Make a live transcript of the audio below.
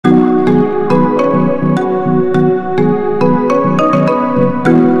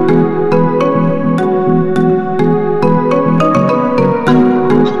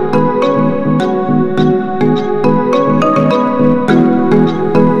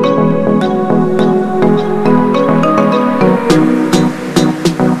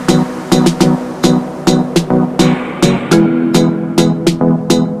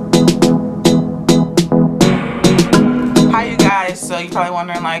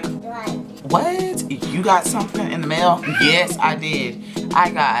like, what? You got something in the mail? Yes, I did. I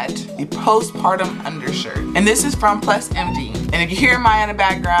got the postpartum undershirt. And this is from Plus MD. And if you hear Maya in the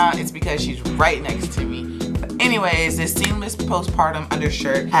background, it's because she's right next to me. But anyways, this seamless postpartum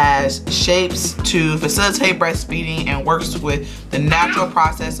undershirt has shapes to facilitate breastfeeding and works with the natural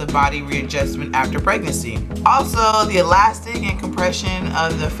process of body readjustment after pregnancy. Also, the elastic and compression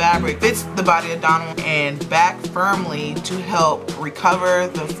of the fabric fits the body abdominal and back firmly to help recover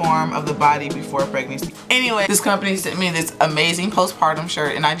the form of the body before pregnancy. Anyway, this company sent me this amazing postpartum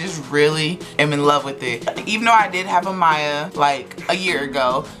shirt and I just really am in love with it. Even though I did have a Maya like a year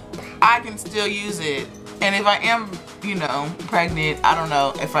ago, I can still use it. And if I am, you know, pregnant, I don't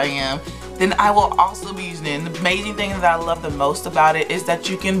know if I am, then I will also be using it. And the amazing thing that I love the most about it is that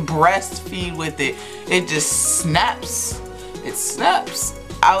you can breastfeed with it. It just snaps. It snaps.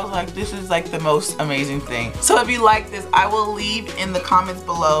 I was like, this is like the most amazing thing. So if you like this, I will leave in the comments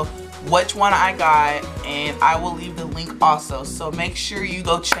below which one I got, and I will leave the link also. So make sure you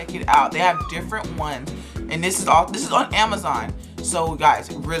go check it out. They have different ones, and this is on Amazon. So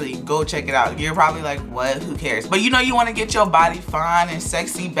guys, really go check it out. You're probably like, what? Who cares? But you know you want to get your body fine and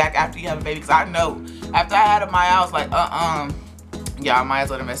sexy back after you have a baby. Because I know after I had a Maya, I was like, yeah, I might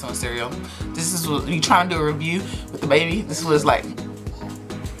as well mess with cereal. This is what you trying to do a review with the baby. This was like,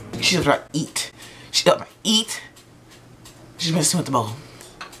 she was like, eat. She up my eat. She's messing with the bowl.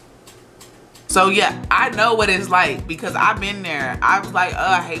 So yeah, I know what it's like because I've been there. I was like,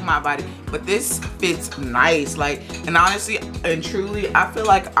 I hate my body. But this fits nice. Like, and honestly and truly, I feel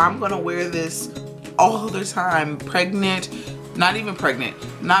like I'm gonna wear this all the time. Pregnant, not even pregnant.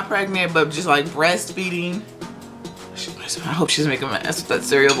 Not pregnant, but just like breastfeeding. I hope she's making a mess with that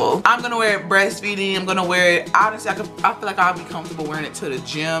cereal bowl. I'm gonna wear it breastfeeding. I'm gonna wear it. Honestly, I feel like I'll be comfortable wearing it to the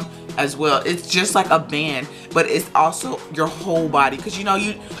gym as well. It's just like a band, but it's also your whole body. Cause you know,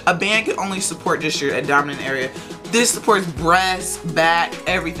 a band can only support just your abdominal area. This supports breast, back,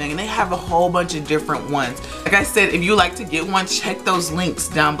 everything. And they have a whole bunch of different ones. Like I said, if you like to get one, check those links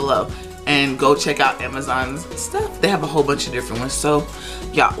down below. And go check out Amazon's stuff. They have a whole bunch of different ones. So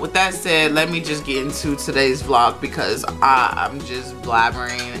yeah, with that said, let me just get into today's vlog because I'm just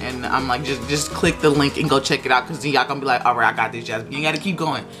blabbering and I'm like, just click the link and go check it out because y'all gonna be like, all right, I got this, Jasmine. You gotta keep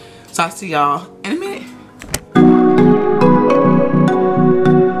going. So I'll see y'all in a minute.